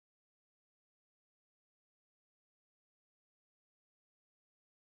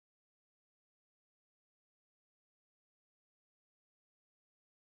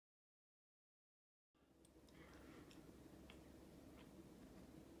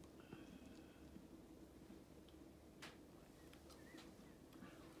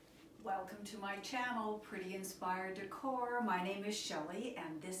Welcome to my channel, Pretty Inspired Decor. My name is Shelley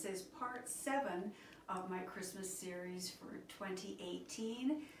and this is part 7 of my Christmas series for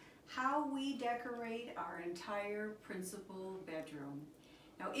 2018, how we decorate our entire principal bedroom.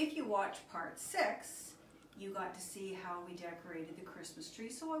 Now if you watch part 6, you got to see how we decorated the Christmas tree,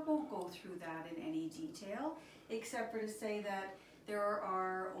 so I won't go through that in any detail, except for to say that there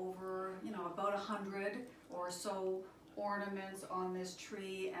are over, about 100 or so ornaments on this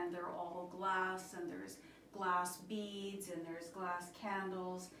tree, and they're all glass, and there's glass beads and there's glass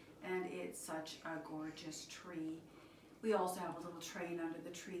candles, and it's such a gorgeous tree. We also have a little train under the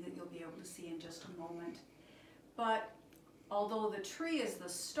tree that you'll be able to see in just a moment. But although the tree is the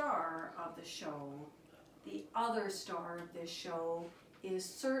star of the show, the other star of this show is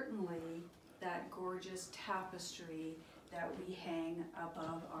certainly that gorgeous tapestry that we hang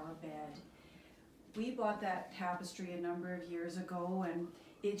above our bed. We bought that tapestry a number of years ago, and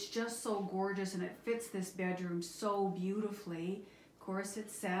it's just so gorgeous and it fits this bedroom so beautifully. Of course,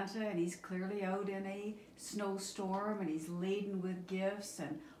 it's Santa and he's clearly out in a snowstorm and he's laden with gifts,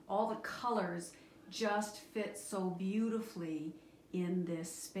 and all the colors just fit so beautifully in this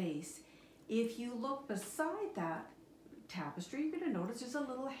space. If you look beside that tapestry, you're going to notice there's a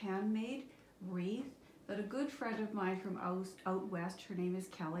little handmade wreath that a good friend of mine from out west, her name is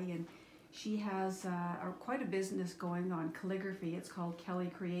Kelly, and she has quite a business going on calligraphy. It's called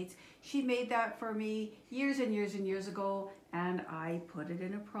Kelly Creates. She made that for me years and years and years ago, and I put it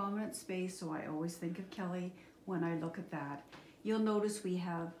in a prominent space, so I always think of Kelly when I look at that. You'll notice we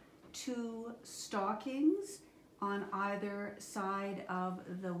have 2 stockings on either side of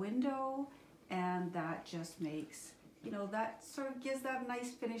the window, and that just makes, that sort of gives that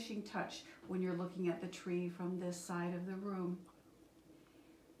nice finishing touch when you're looking at the tree from this side of the room.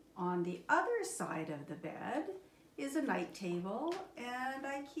 On the other side of the bed is a night table, and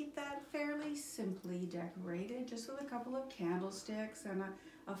I keep that fairly simply decorated, just with a couple of candlesticks and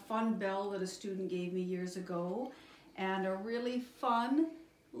a fun bell that a student gave me years ago, and a really fun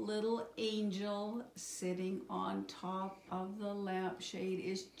little angel sitting on top of the lampshade.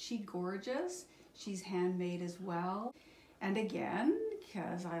 Is she gorgeous? She's handmade as well. And again,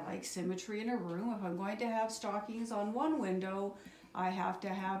 because I like symmetry in a room, if I'm going to have stockings on one window, I have to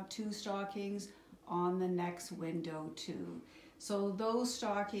have 2 stockings on the next window too. So those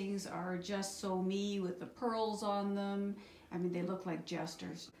stockings are just so me, with the pearls on them. I mean, they look like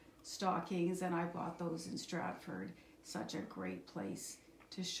jester's stockings, and I bought those in Stratford. Such a great place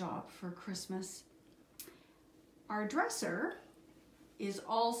to shop for Christmas. Our dresser is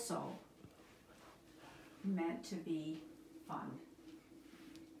also meant to be fun.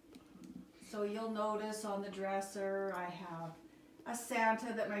 So you'll notice on the dresser I have a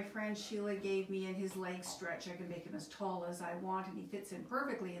Santa that my friend Sheila gave me, and his legs stretch. I can make him as tall as I want, and he fits in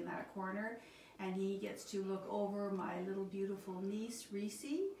perfectly in that corner. And he gets to look over my little beautiful niece, Reese.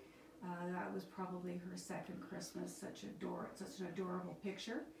 That was probably her second Christmas. Such an adorable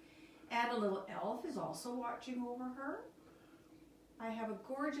picture. And a little elf is also watching over her. I have a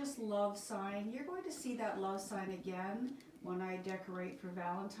gorgeous love sign. You're going to see that love sign again when I decorate for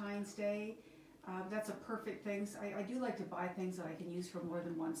Valentine's Day. That's a perfect thing. I do like to buy things that I can use for more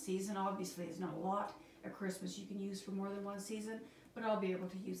than one season. Obviously, it's not a lot at Christmas you can use for more than one season, but I'll be able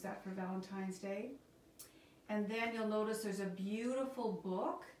to use that for Valentine's Day. And then you'll notice there's a beautiful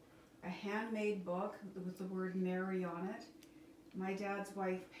book, a handmade book with the word Mary on it. My dad's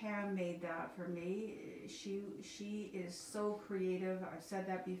wife, Pam, made that for me. She is so creative. I've said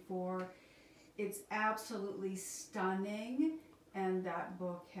that before. It's absolutely stunning. And that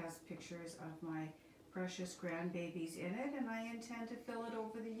book has pictures of my precious grandbabies in it, and I intend to fill it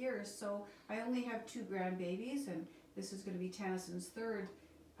over the years. So I only have 2 grandbabies, and this is going to be Tennyson's 3rd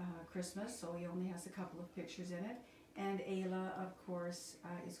Christmas, so he only has a couple of pictures in it. And Ayla, of course,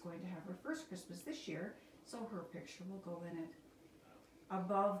 is going to have her first Christmas this year, so her picture will go in it.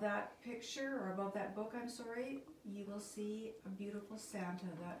 Above that picture, or above that book, I'm sorry, you will see a beautiful Santa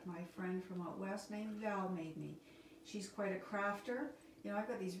that my friend from out west named Val made me. She's quite a crafter. I've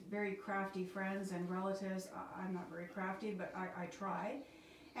got these very crafty friends and relatives. I'm not very crafty, but I try.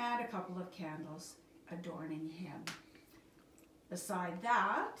 And a couple of candles adorning him. Beside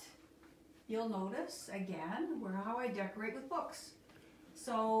that, you'll notice, again, how I decorate with books.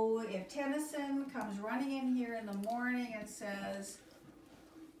 So if Tennyson comes running in here in the morning and says,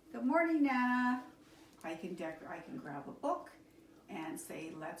 "Good morning, Nana," I can grab a book and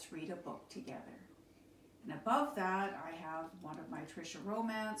say, "Let's read a book together." And above that, I have one of my Trisha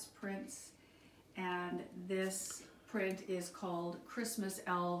Romance prints, and this print is called Christmas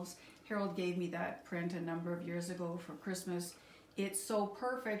Elves. Harold gave me that print a number of years ago for Christmas. It's so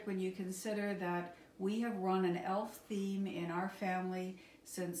perfect when you consider that we have run an elf theme in our family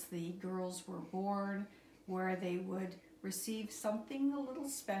since the girls were born, where they would receive something a little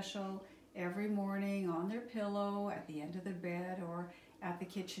special every morning on their pillow, at the end of the bed, or at the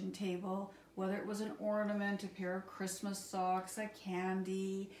kitchen table, whether it was an ornament, a pair of Christmas socks, a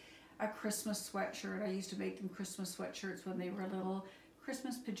candy, a Christmas sweatshirt. I used to make them Christmas sweatshirts when they were little,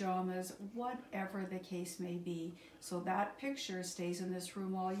 Christmas pajamas, whatever the case may be. So that picture stays in this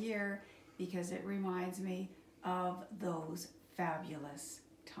room all year because it reminds me of those fabulous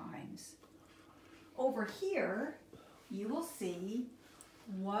times. Over here, you will see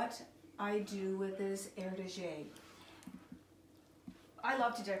what I do with this air de jade. I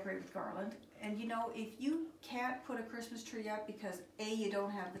love to decorate with garland, and you know, if you can't put a Christmas tree up because A, you don't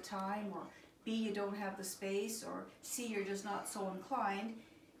have the time, or B, you don't have the space, or C, you're just not so inclined,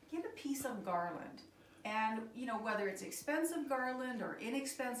 get a piece of garland. And you know, whether it's expensive garland or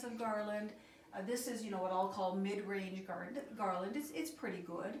inexpensive garland, this is, you know, what I'll call mid-range garland. It's pretty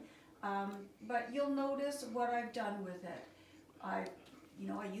good, but you'll notice what I've done with it. I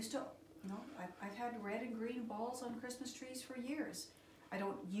used to, I've had red and green balls on Christmas trees for years. I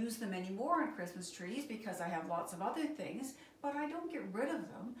don't use them anymore on Christmas trees because I have lots of other things, but I don't get rid of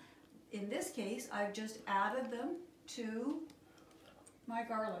them. In this case, I've just added them to my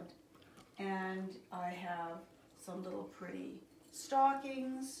garland. And I have some little pretty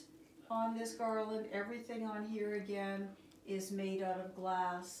stockings on this garland. Everything on here again is made out of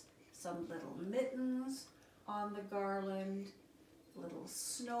glass. Some little mittens on the garland, little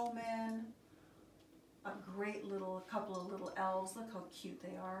snowmen, a couple of little elves. Look how cute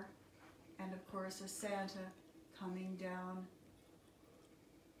they are. And of course a Santa coming down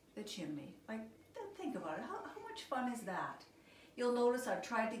the chimney. Like, think about it. How much fun is that? You'll notice I've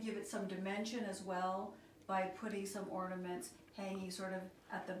tried to give it some dimension as well by putting some ornaments hanging sort of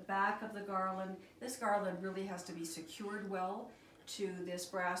at the back of the garland. This garland really has to be secured well to this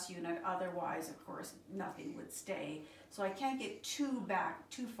brass unit, otherwise of course nothing would stay. So I can't get too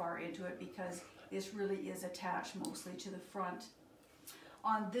far into it because this really is attached mostly to the front.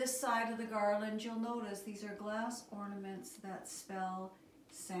 On this side of the garland, you'll notice these are glass ornaments that spell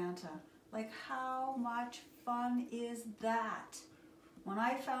Santa. Like, how much fun is that? When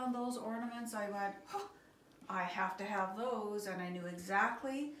I found those ornaments, I went, oh, I have to have those, and I knew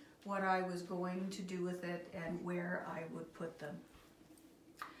exactly what I was going to do with it and where I would put them.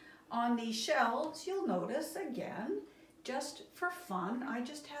 On these shelves, you'll notice again, just for fun, I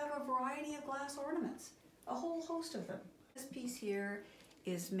just have a variety of glass ornaments, a whole host of them. This piece here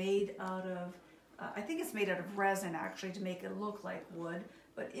is made out of, I think it's made out of resin actually to make it look like wood,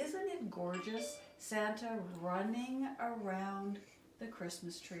 but isn't it gorgeous? Santa running around the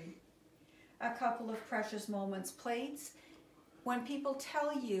Christmas tree. A couple of precious moments plates. When people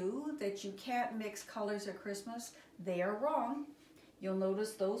tell you that you can't mix colors at Christmas, they are wrong. You'll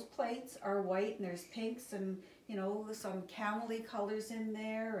notice those plates are white and there's pinks and, you know, some camely colors in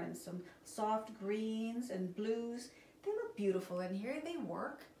there and some soft greens and blues. They look beautiful in here. They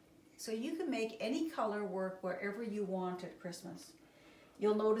work. So you can make any color work wherever you want at Christmas.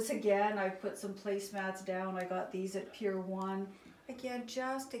 You'll notice again, I put some placemats down. I got these at Pier 1. Again,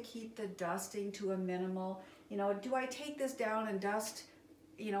 just to keep the dusting to a minimal. You know, do I take this down and dust,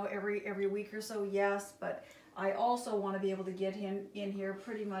 you know, every week or so? Yes, but I also want to be able to get him in here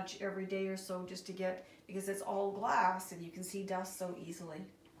pretty much every day or so just to get, because it's all glass and you can see dust so easily.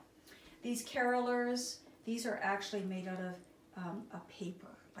 These carolers, these are actually made out of a paper.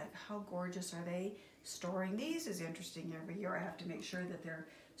 Like, how gorgeous are they? Storing these is interesting every year. I have to make sure that they're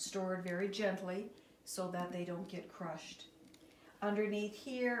stored very gently so that they don't get crushed. Underneath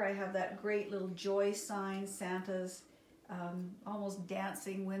here, I have that great little joy sign, Santa's almost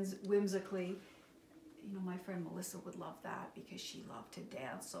dancing whimsically. You know, my friend Melissa would love that because she loved to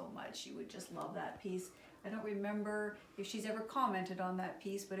dance so much. She would just love that piece. I don't remember if she's ever commented on that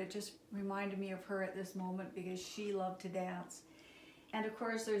piece, but it just reminded me of her at this moment because she loved to dance. And of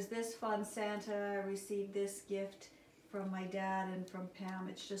course, there's this fun Santa. I received this gift from my dad and from Pam.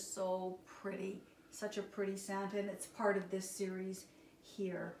 It's just so pretty. Such a pretty Santa, and it's part of this series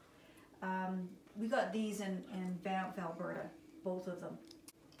here. We got these in Banff, Alberta, both of them.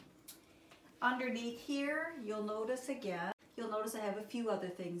 Underneath here, you'll notice again, I have a few other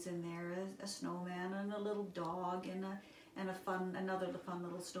things in there, a snowman and a little dog and another fun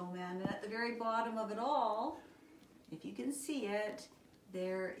little snowman. And at the very bottom of it all, if you can see it,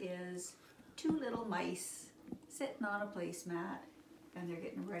 there is two little mice sitting on a placemat, and they're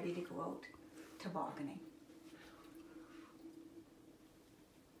getting ready to go out tobogganing.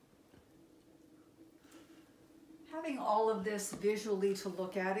 Having all of this visually to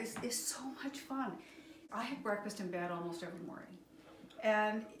look at is so much fun. I have breakfast in bed almost every morning.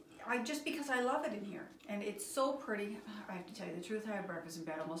 And just because I love it in here. And it's so pretty. I have to tell you the truth, I have breakfast in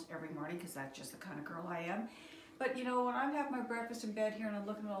bed almost every morning because that's just the kind of girl I am. But you know, when I'm having my breakfast in bed here and I'm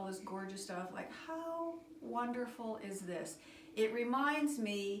looking at all this gorgeous stuff, like how wonderful is this? It reminds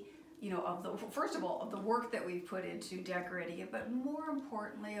me, you know, of the, first of all, of the work that we've put into decorating it, but more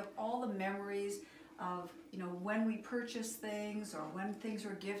importantly of all the memories of, you know, when we purchase things or when things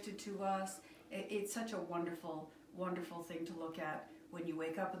are gifted to us. It's such a wonderful, wonderful thing to look at when you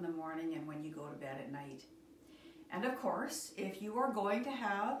wake up in the morning and when you go to bed at night. And of course, if you are going to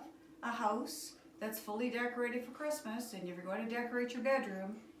have a house that's fully decorated for Christmas, and if you're going to decorate your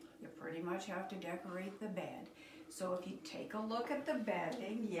bedroom, you pretty much have to decorate the bed. So if you take a look at the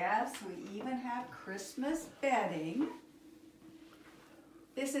bedding, yes, we even have Christmas bedding.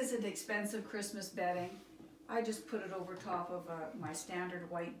 This is an expensive Christmas bedding. I just put it over top of my standard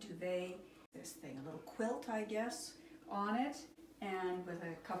white duvet. This thing, a little quilt, I guess, on it, and with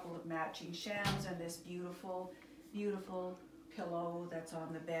a couple of matching shams and this beautiful, beautiful pillow that's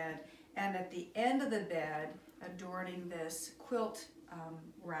on the bed. And at the end of the bed, adorning this quilt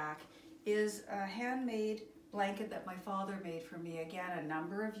rack, is a handmade blanket that my father made for me, again, a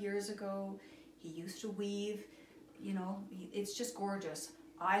number of years ago. He used to weave, you know, it's just gorgeous.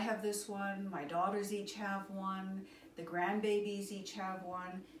 I have this one, my daughters each have one, the grandbabies each have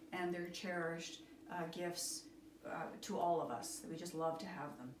one, and they're cherished gifts to all of us. We just love to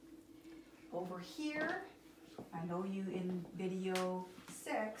have them. Over here, I know you in video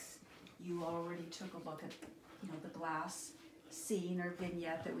 6, you already took a look at, you know, the glass scene or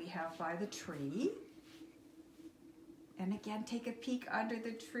vignette that we have by the tree. And again, take a peek under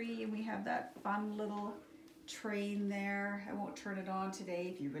the tree, and we have that fun little train there. I won't turn it on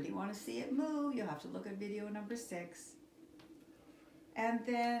today. If you really want to see it move, you'll have to look at video number 6. And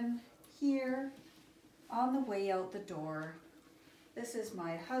then here, on the way out the door, this is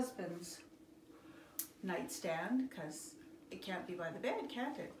my husband's nightstand, because it can't be by the bed,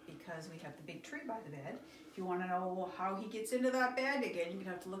 can't it? Because we have the big tree by the bed. If you want to know how he gets into that bed, again, you're going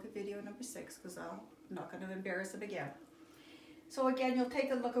to have to look at video number 6, because I'm not going to embarrass him again. So again, you'll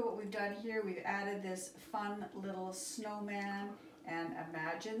take a look at what we've done here. We've added this fun little snowman, and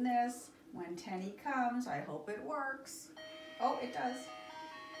imagine this, when Tenny comes, I hope it works. Oh, it does.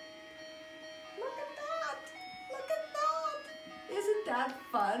 Look at that! Look at that! Isn't that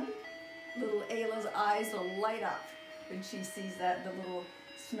fun? Little Ayla's eyes will light up when she sees that, the little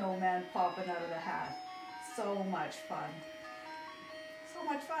snowman popping out of the hat. So much fun. So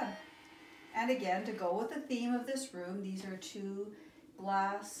much fun. And again, to go with the theme of this room, these are 2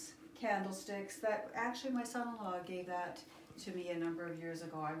 glass candlesticks that actually my son-in-law gave that to me a number of years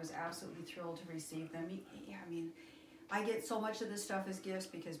ago. I was absolutely thrilled to receive them. Yeah, I mean, I get so much of this stuff as gifts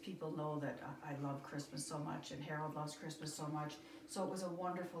because people know that I love Christmas so much, and Harold loves Christmas so much. So it was a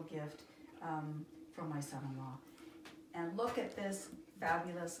wonderful gift from my son-in-law. And look at this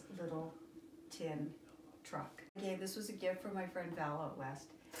fabulous little tin truck. Okay, this was a gift from my friend Val out west.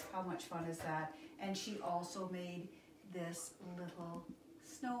 How much fun is that? And she also made this little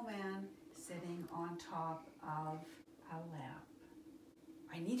snowman sitting on top of a lamp.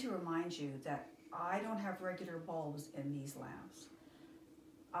 I need to remind you that I don't have regular bulbs in these lamps.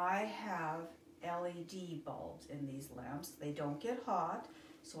 I have LED bulbs in these lamps. They don't get hot,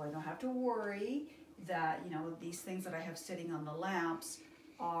 so I don't have to worry that, you know, these things that I have sitting on the lamps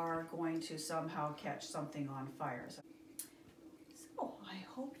are going to somehow catch something on fire. So I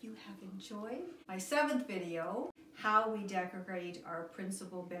hope you have enjoyed my 7th video, how we decorate our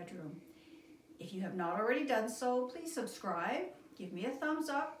principal bedroom. If you have not already done so, please subscribe. Give me a thumbs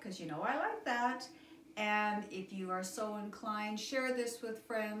up, because you know I like that. And if you are so inclined, share this with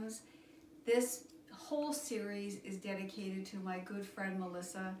friends. This whole series is dedicated to my good friend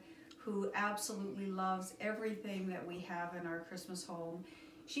Melissa, who absolutely loves everything that we have in our Christmas home.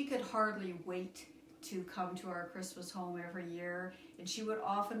 She could hardly wait to come to our Christmas home every year, and she would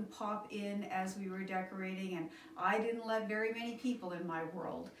often pop in as we were decorating, and I didn't let very many people in my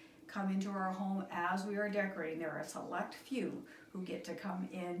world come into our home as we are decorating. There are a select few who get to come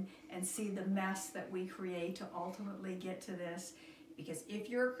in and see the mess that we create to ultimately get to this. Because if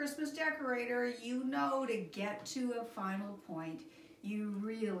you're a Christmas decorator, you know to get to a final point, you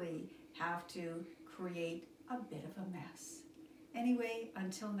really have to create a bit of a mess. Anyway,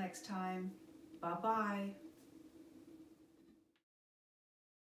 until next time, bye-bye.